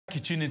You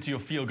tune into your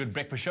Feel Good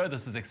Breakfast Show.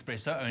 This is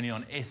Espresso, only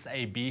on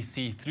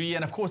SABC3.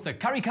 And of course, the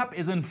Currie Cup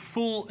is in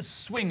full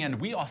swing, and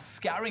we are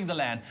scouring the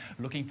land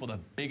looking for the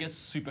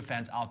biggest super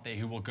fans out there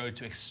who will go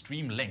to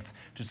extreme lengths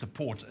to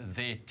support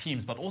their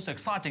teams. But also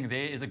exciting,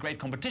 there is a great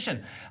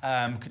competition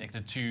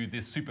connected to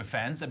the super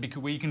fans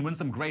where you can win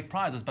some great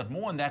prizes. But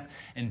more on that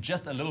in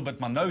just a little bit.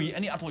 Maar nou hier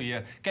in die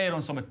atelier kuier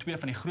ons met twee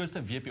van die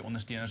grootste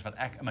WP-ondersteuners wat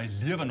ek in my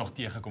lewe nog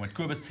teëgekom het.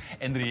 Kobus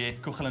en Riet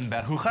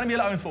Kogelenberg. Hoe gaan het met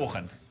julle ouens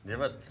vanoggend? Nee,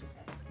 wat?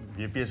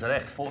 WP is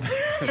reg.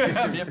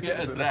 Ja, WP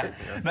is reg.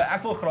 Nou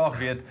ek wil graag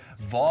weet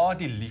waar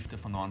die liefde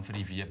vandaan vir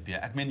die WP.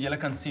 Ek meen julle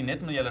kan sien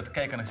net met julle te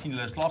kyk en ek sien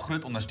julle is klaar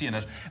groot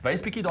ondersteuners.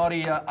 Wys bietjie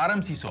daardie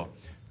arms hierso.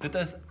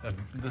 Dis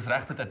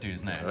regte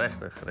tattoos, nee.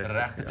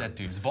 Regte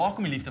tattoos. Waar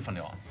kom die liefde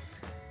vandaan?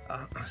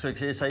 So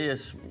ek sê sy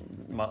is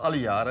maar al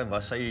die jare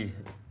was sy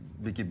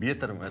bietjie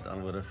beter met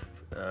ander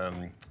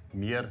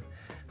meer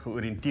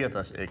georiënteerd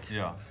as ek.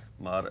 Ja.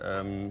 Maar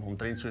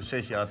omtrent so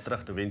 6 jaar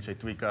terug toe wen sy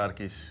 2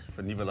 kaartjies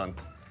vir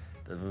Nieuweland.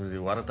 Dat was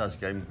die Waratahs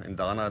game en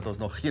daarna het ons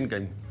nog geen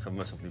game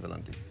gemis op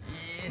Nieuweland nie.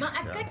 Maar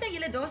ek kyk dat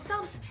julle daar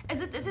selfs is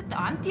dit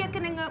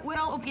handtekeninge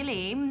oral op julle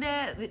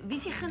hemde. Wie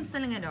is die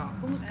gunstelinge daar?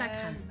 Kom ons kyk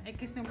gaan.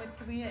 Ek is nommer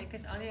 2, ek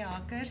is al die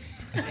hakkers.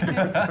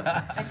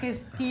 Ek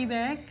is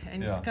T-Bag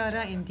en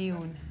Skarra en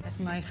Dion. Is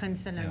my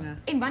gunstelinge.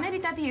 En wanneer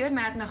het die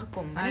tatoeëermerk nou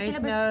gekom? Hy is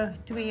nou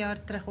 2 jaar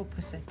terug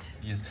opgesit.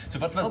 Yes. So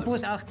wat was op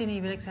ons 18e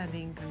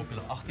huweliksherdenking. Op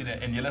julle 18e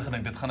en julle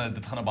gedink dit gaan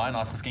 'n baie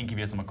nice geskenkie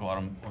wees aan mekaar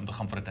om te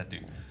gaan vir 'n tattoo.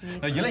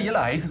 Nou julle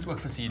huis is ook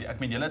versier. Ek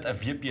meen julle het 'n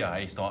WP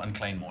huis daar in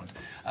Kleinmond.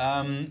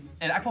 En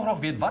ek wil graag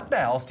weet wat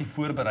behels die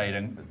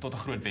voorbereiding tot 'n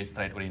groot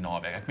wedstryd oor die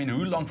naweek. Ek meen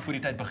hoe lank voor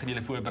die tyd begin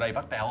julle voorberei?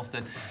 Wat behels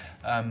dit?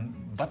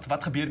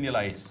 Wat gebeur in julle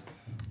huis?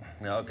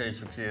 Ja, okay,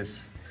 so ek sê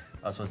is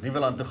as ons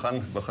Nieuweland toe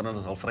gaan, begin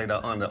ons al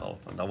Vrydag aande al,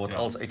 want dan word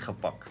alles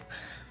uitgepak.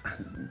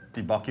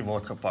 Die bakkie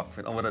word gepak.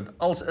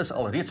 Alles is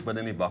al reeds binne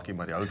in die bakkie,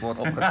 maar die hout word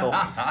opgetop.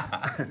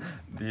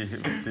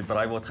 die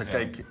braai word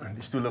gekyk,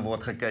 die stoele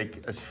word gekyk,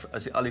 is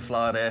al die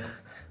vla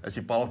reg, is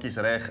die paaltjies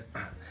reg.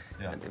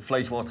 Ja. Die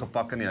vleis word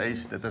gepak in die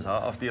huis, dit is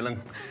haar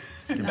afdeling.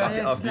 Die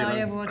bakkie afdeling.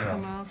 Snye word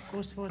gemaak,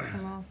 kos word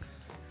gemaak.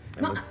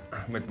 En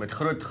met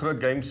groot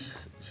games,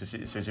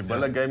 soos die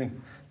bulle game,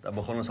 dan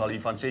begin ons al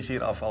hier van 6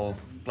 uur af al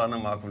planne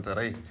maak om te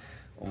ry.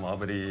 Om maar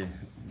by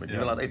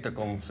Nieuweland uit te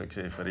kom, so ek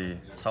sê, vir die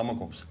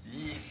samekoms.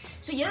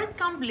 So julle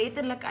kamp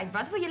letterlik uit.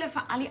 Wat wil julle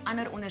vir al die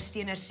ander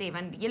ondersteuners sê?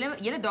 Want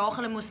julle daag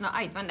hulle mos nou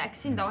uit, want ek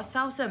sien daar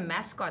selfs 'n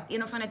mascot,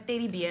 een of ander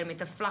teddybeer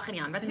met 'n vlag in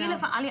die hand. Wat wil julle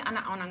vir al die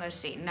ander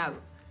aanhangers sê nou?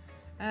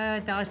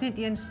 Daar's net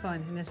een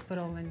span en dis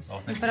Province.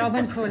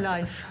 Province for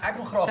life. Ek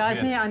wil graag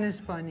Daar's nie 'n ander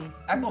span nie.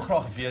 Ek wil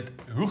graag weet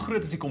hoe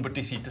groot is die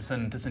kompetisie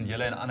tussen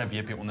julle en ander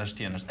WP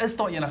ondersteuners? Is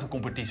daar enige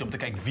kompetisie om te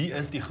kyk wie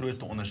is die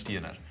grootste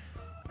ondersteuner?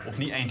 Of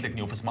nie eintlik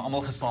nie, of is maar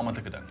almal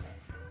gesamentlike ding?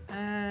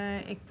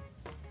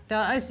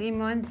 Daar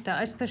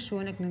is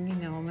persoon, ek noem nie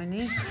name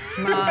nie,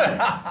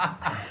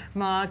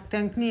 maar ek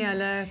dink nie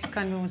hulle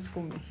kan by ons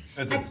kom nie.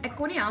 Ek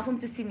kon nie help om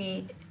te sien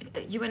nie.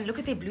 Ewan, look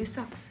at their blue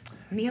socks.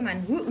 Nee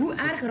man, hoe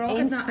erg raak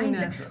dit nou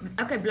eintlik?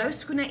 Okay, blou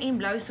skoene en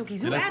blou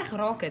sokkies. Hoe erg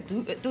raak dit?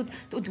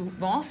 Tot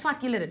waar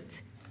vat julle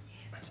dit?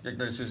 Kyk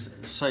nou soos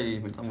sy,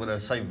 met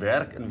ander sy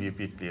werk in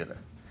WP klere.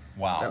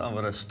 Wow. Met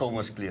ander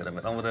Stommers klere.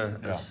 Met ander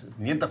is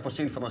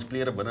 90% van ons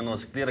klere binne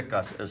ons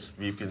klerekas is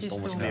WP en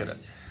Stommers klere.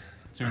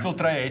 So hoeveel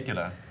treie het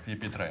julle?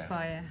 WP treie?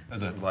 Baie. Is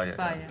dit? Baie.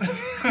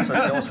 So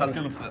ek sê ons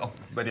gaan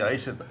by die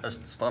huis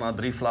staan daar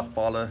 3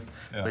 vlagpale.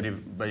 By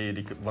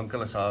die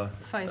winkel is daar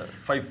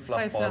 5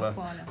 vlagpale.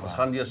 Ons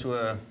gaan deur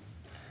so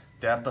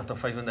 30 tot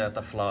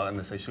 35 vlae in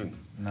 'n seisoen.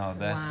 Now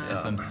that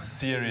is some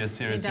serious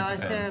super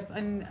fans.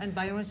 En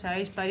by ons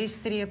huis by die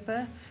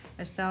strepe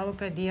is daar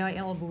ook 'n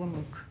DHL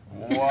boomhoek.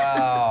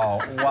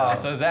 Wow.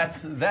 So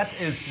that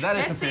is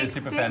a serious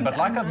super fan. But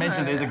like I've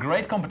mentioned, there's a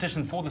great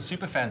competition for the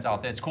super fans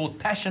out there. It's called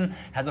Passion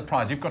has a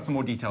prize. You've got some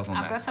more details on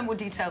that. I've got some more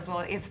details.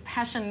 Well, if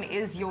passion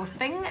is your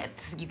thing,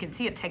 you can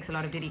see it takes a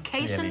lot of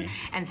dedication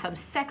and some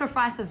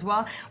sacrifice as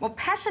well. Well,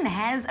 Passion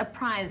has a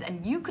prize,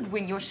 and you could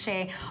win your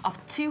share of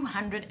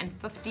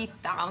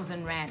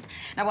 250,000 Rand.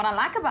 Now, what I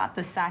like about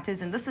this site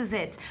is, and this is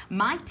it,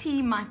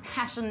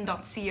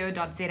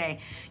 myteammypassion.co.za.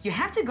 You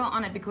have to go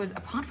on it because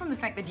apart from the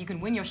fact that you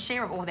can win your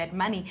share of all that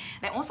money,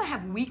 they also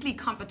have weekly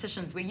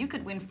competitions where you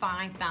could win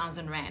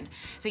 5,000 Rand.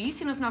 So hier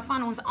sien ons nou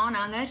van ons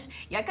aanhangers.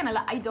 Jy kan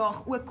hulle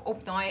uitdaag ook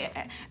op daai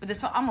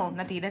dis vir almal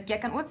natuurlik. Jy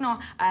kan ook na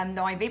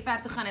daai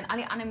webwerf toe gaan en al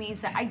die ander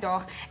mense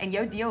uitdaag en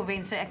jou deel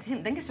wen. So ek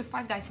dink dit is so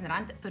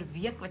R5,000 per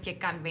week wat jy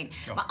kan wen.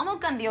 Maar almal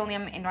kan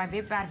deelneem en daai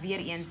webwerf weer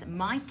eens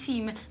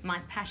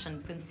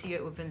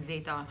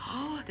myteammypassion.co.za.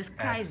 Oh, dis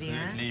crazy,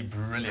 hè? Absolutely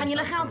brilliant. Gaan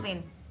julle geld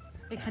wen?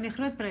 Ek gaan die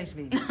groot prys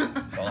wen.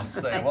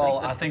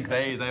 Well, I think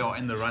they are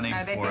in the running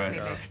for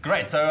it.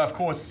 Great. So, of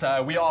course,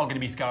 we are going to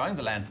be scouring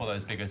the land for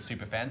those bigger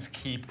super fans.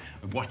 Keep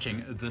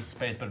watching this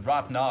space. But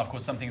right now, of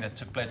course, something that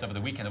took place over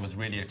the weekend that was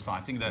really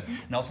exciting, the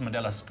Nelson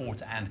Mandela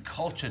Sport and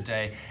Culture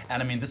Day.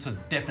 And I mean, this was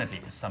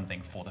definitely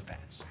something for the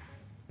fans.